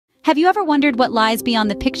Have you ever wondered what lies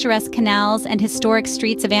beyond the picturesque canals and historic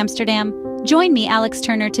streets of Amsterdam? Join me, Alex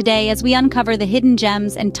Turner, today as we uncover the hidden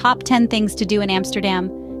gems and top 10 things to do in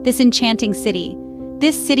Amsterdam, this enchanting city.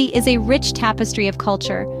 This city is a rich tapestry of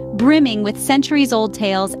culture, brimming with centuries-old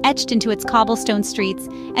tales etched into its cobblestone streets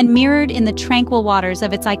and mirrored in the tranquil waters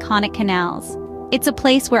of its iconic canals. It's a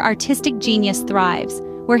place where artistic genius thrives,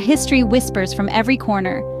 where history whispers from every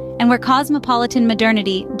corner, and where cosmopolitan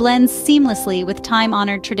modernity blends seamlessly with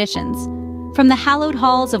time-honored traditions. From the hallowed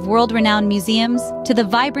halls of world-renowned museums to the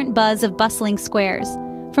vibrant buzz of bustling squares,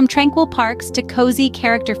 from tranquil parks to cozy,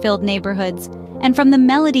 character-filled neighborhoods, and from the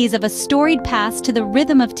melodies of a storied past to the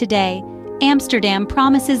rhythm of today, Amsterdam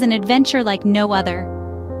promises an adventure like no other.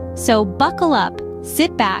 So buckle up,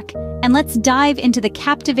 sit back, and let's dive into the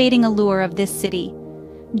captivating allure of this city.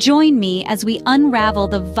 Join me as we unravel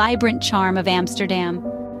the vibrant charm of Amsterdam.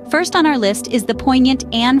 First on our list is the poignant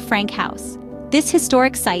Anne Frank House. This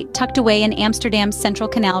historic site, tucked away in Amsterdam's central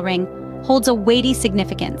canal ring, holds a weighty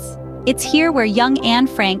significance. It's here where young Anne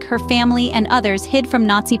Frank, her family, and others hid from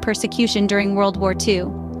Nazi persecution during World War II.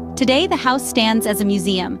 Today, the house stands as a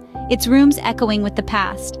museum, its rooms echoing with the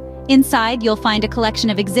past. Inside, you'll find a collection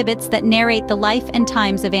of exhibits that narrate the life and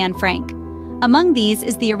times of Anne Frank. Among these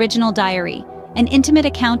is the original diary, an intimate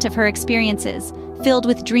account of her experiences, filled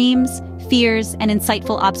with dreams, fears, and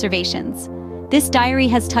insightful observations. This diary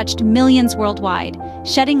has touched millions worldwide,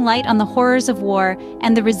 shedding light on the horrors of war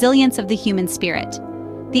and the resilience of the human spirit.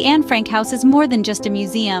 The Anne Frank House is more than just a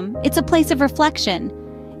museum, it's a place of reflection.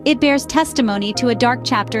 It bears testimony to a dark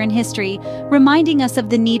chapter in history, reminding us of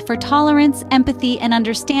the need for tolerance, empathy, and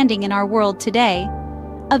understanding in our world today.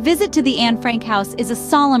 A visit to the Anne Frank House is a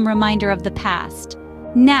solemn reminder of the past.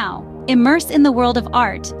 Now, immerse in the world of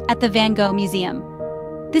art at the Van Gogh Museum.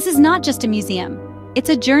 This is not just a museum. It's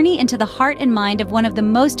a journey into the heart and mind of one of the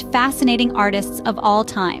most fascinating artists of all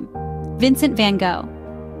time, Vincent van Gogh.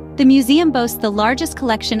 The museum boasts the largest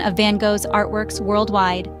collection of Van Gogh's artworks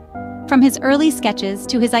worldwide, from his early sketches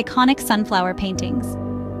to his iconic sunflower paintings.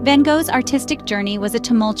 Van Gogh's artistic journey was a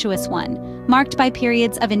tumultuous one, marked by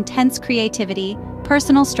periods of intense creativity,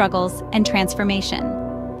 personal struggles, and transformation.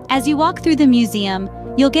 As you walk through the museum,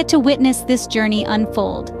 you'll get to witness this journey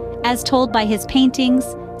unfold, as told by his paintings,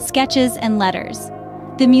 sketches, and letters.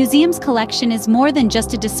 The museum's collection is more than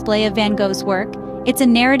just a display of Van Gogh's work, it's a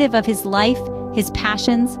narrative of his life, his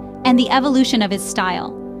passions, and the evolution of his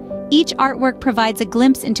style. Each artwork provides a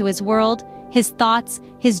glimpse into his world, his thoughts,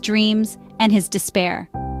 his dreams, and his despair.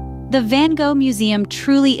 The Van Gogh Museum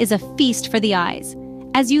truly is a feast for the eyes.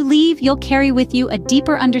 As you leave, you'll carry with you a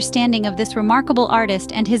deeper understanding of this remarkable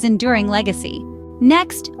artist and his enduring legacy.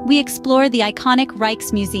 Next, we explore the iconic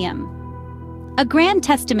Rijksmuseum. A grand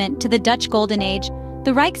testament to the Dutch Golden Age,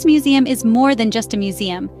 the Rijksmuseum is more than just a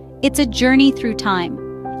museum, it's a journey through time.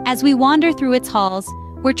 As we wander through its halls,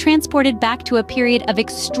 we're transported back to a period of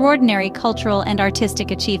extraordinary cultural and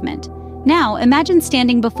artistic achievement. Now, imagine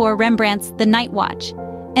standing before Rembrandt's The Night Watch,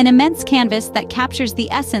 an immense canvas that captures the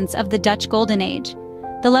essence of the Dutch Golden Age.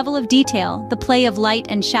 The level of detail, the play of light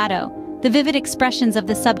and shadow, the vivid expressions of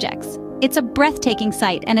the subjects. It's a breathtaking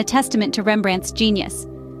sight and a testament to Rembrandt's genius.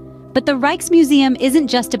 But the Rijksmuseum isn't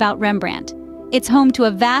just about Rembrandt. It's home to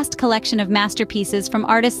a vast collection of masterpieces from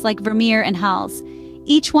artists like Vermeer and Hals,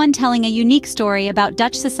 each one telling a unique story about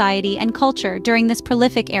Dutch society and culture during this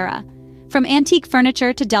prolific era. From antique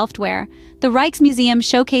furniture to Delftware, the Rijksmuseum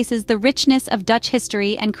showcases the richness of Dutch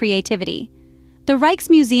history and creativity. The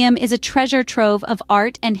Rijksmuseum is a treasure trove of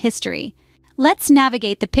art and history. Let's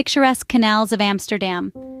navigate the picturesque canals of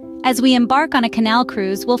Amsterdam. As we embark on a canal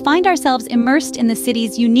cruise, we'll find ourselves immersed in the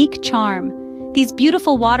city's unique charm. These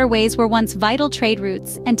beautiful waterways were once vital trade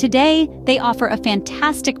routes, and today they offer a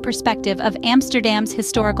fantastic perspective of Amsterdam's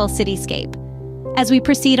historical cityscape. As we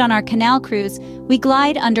proceed on our canal cruise, we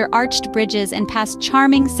glide under arched bridges and past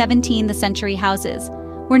charming 17th century houses.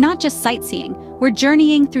 We're not just sightseeing, we're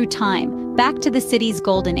journeying through time, back to the city's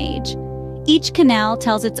golden age. Each canal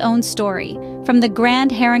tells its own story, from the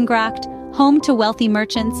Grand Herengracht, home to wealthy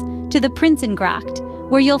merchants, to the Prinsengracht,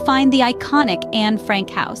 where you'll find the iconic Anne Frank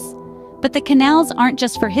House. But the canals aren't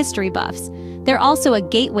just for history buffs, they're also a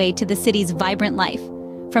gateway to the city's vibrant life.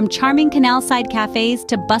 From charming canal-side cafes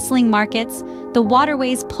to bustling markets, the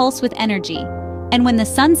waterways pulse with energy. And when the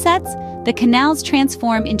sun sets, the canals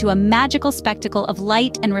transform into a magical spectacle of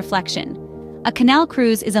light and reflection. A canal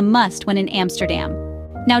cruise is a must when in Amsterdam.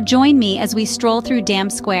 Now join me as we stroll through Dam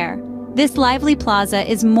Square. This lively plaza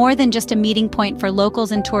is more than just a meeting point for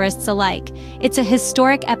locals and tourists alike. It's a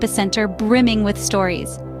historic epicenter brimming with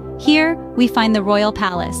stories. Here, we find the Royal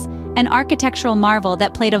Palace, an architectural marvel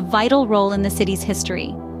that played a vital role in the city's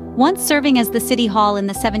history. Once serving as the city hall in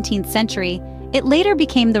the 17th century, it later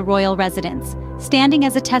became the royal residence, standing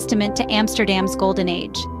as a testament to Amsterdam's golden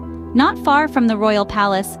age. Not far from the royal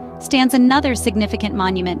palace stands another significant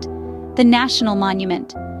monument, the National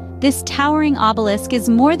Monument. This towering obelisk is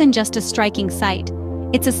more than just a striking sight.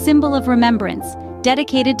 It's a symbol of remembrance,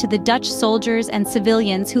 dedicated to the Dutch soldiers and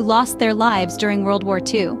civilians who lost their lives during World War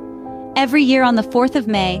II. Every year on the 4th of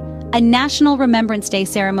May, a National Remembrance Day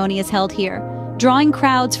ceremony is held here, drawing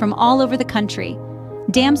crowds from all over the country.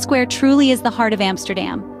 Dam Square truly is the heart of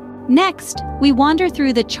Amsterdam. Next, we wander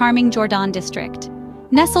through the charming Jordaan district.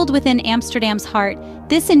 Nestled within Amsterdam's heart,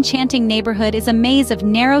 this enchanting neighborhood is a maze of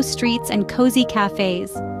narrow streets and cozy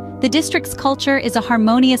cafes. The district's culture is a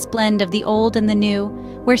harmonious blend of the old and the new,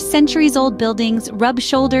 where centuries-old buildings rub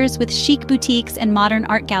shoulders with chic boutiques and modern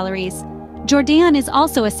art galleries. Jordaan is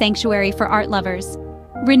also a sanctuary for art lovers.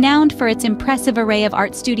 Renowned for its impressive array of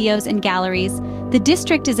art studios and galleries, the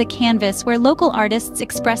district is a canvas where local artists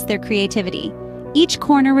express their creativity. Each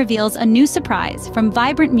corner reveals a new surprise, from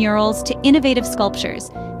vibrant murals to innovative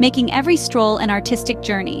sculptures, making every stroll an artistic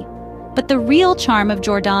journey. But the real charm of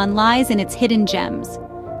Jordaan lies in its hidden gems.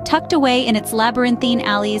 Tucked away in its labyrinthine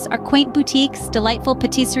alleys are quaint boutiques, delightful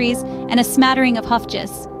patisseries, and a smattering of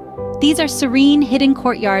hofjes. These are serene, hidden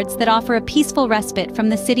courtyards that offer a peaceful respite from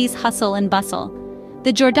the city's hustle and bustle.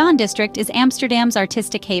 The Jordaan district is Amsterdam's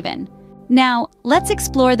artistic haven. Now, let's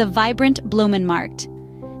explore the vibrant Bloemenmarkt.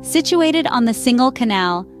 Situated on the single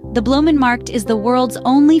Canal, the Bloemenmarkt is the world's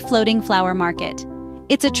only floating flower market.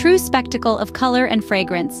 It's a true spectacle of color and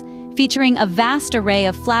fragrance, featuring a vast array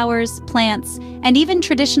of flowers, plants, and even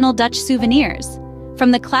traditional Dutch souvenirs. From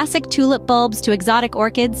the classic tulip bulbs to exotic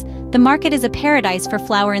orchids, the market is a paradise for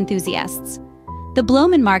flower enthusiasts. The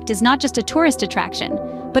Bloemenmarkt is not just a tourist attraction,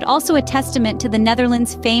 but also a testament to the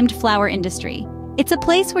Netherlands' famed flower industry. It's a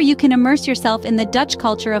place where you can immerse yourself in the Dutch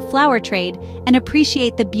culture of flower trade and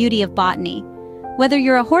appreciate the beauty of botany. Whether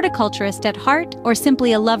you're a horticulturist at heart or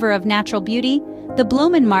simply a lover of natural beauty, the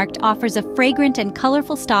Bloemenmarkt offers a fragrant and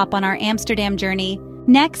colorful stop on our Amsterdam journey.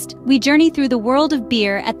 Next, we journey through the world of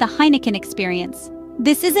beer at the Heineken experience.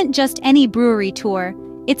 This isn't just any brewery tour.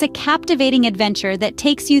 It's a captivating adventure that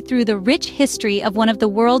takes you through the rich history of one of the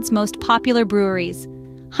world's most popular breweries.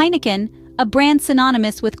 Heineken, a brand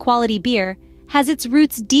synonymous with quality beer, has its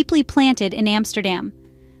roots deeply planted in Amsterdam.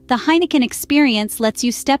 The Heineken experience lets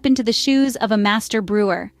you step into the shoes of a master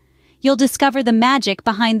brewer. You'll discover the magic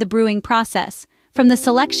behind the brewing process, from the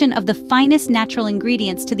selection of the finest natural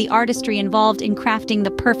ingredients to the artistry involved in crafting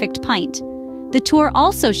the perfect pint. The tour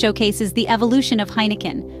also showcases the evolution of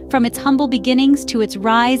Heineken, from its humble beginnings to its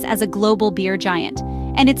rise as a global beer giant.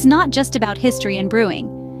 And it's not just about history and brewing.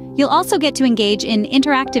 You'll also get to engage in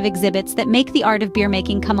interactive exhibits that make the art of beer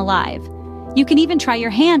making come alive. You can even try your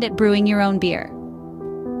hand at brewing your own beer.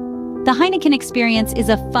 The Heineken experience is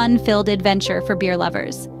a fun-filled adventure for beer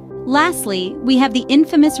lovers. Lastly, we have the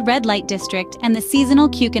infamous Red Light District and the seasonal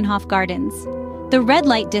Keukenhof Gardens. The Red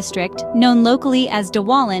Light District, known locally as De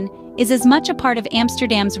Wallen, is as much a part of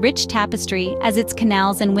Amsterdam's rich tapestry as its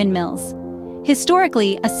canals and windmills.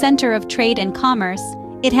 Historically a center of trade and commerce,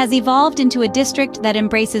 it has evolved into a district that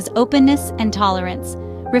embraces openness and tolerance,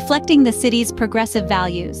 reflecting the city's progressive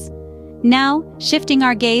values. Now, shifting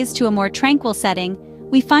our gaze to a more tranquil setting,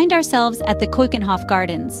 we find ourselves at the Keukenhof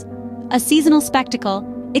Gardens. A seasonal spectacle,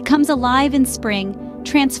 it comes alive in spring,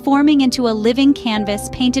 transforming into a living canvas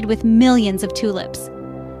painted with millions of tulips.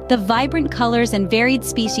 The vibrant colors and varied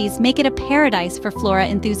species make it a paradise for flora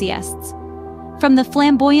enthusiasts. From the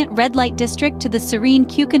flamboyant Red Light District to the serene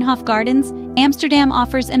Keukenhof Gardens, Amsterdam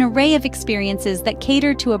offers an array of experiences that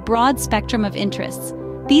cater to a broad spectrum of interests.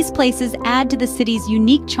 These places add to the city's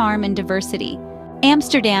unique charm and diversity.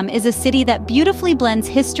 Amsterdam is a city that beautifully blends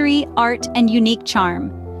history, art, and unique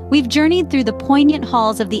charm. We've journeyed through the poignant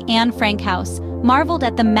halls of the Anne Frank House, marveled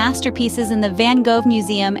at the masterpieces in the Van Gogh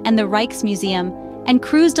Museum and the Rijksmuseum, and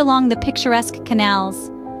cruised along the picturesque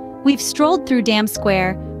canals. We've strolled through Dam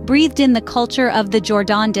Square, breathed in the culture of the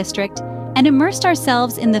Jordaan district, and immersed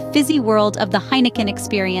ourselves in the fizzy world of the Heineken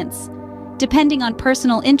experience. Depending on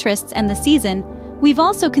personal interests and the season, we've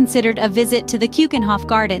also considered a visit to the Keukenhof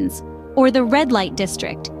Gardens, or the Red Light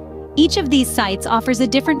District. Each of these sites offers a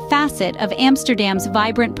different facet of Amsterdam's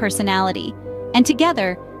vibrant personality, and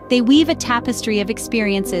together, they weave a tapestry of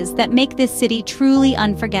experiences that make this city truly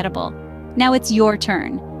unforgettable. Now it's your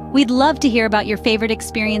turn. We'd love to hear about your favorite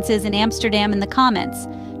experiences in Amsterdam in the comments.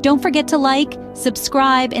 Don't forget to like,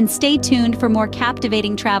 subscribe, and stay tuned for more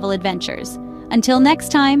captivating travel adventures. Until next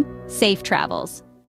time, safe travels.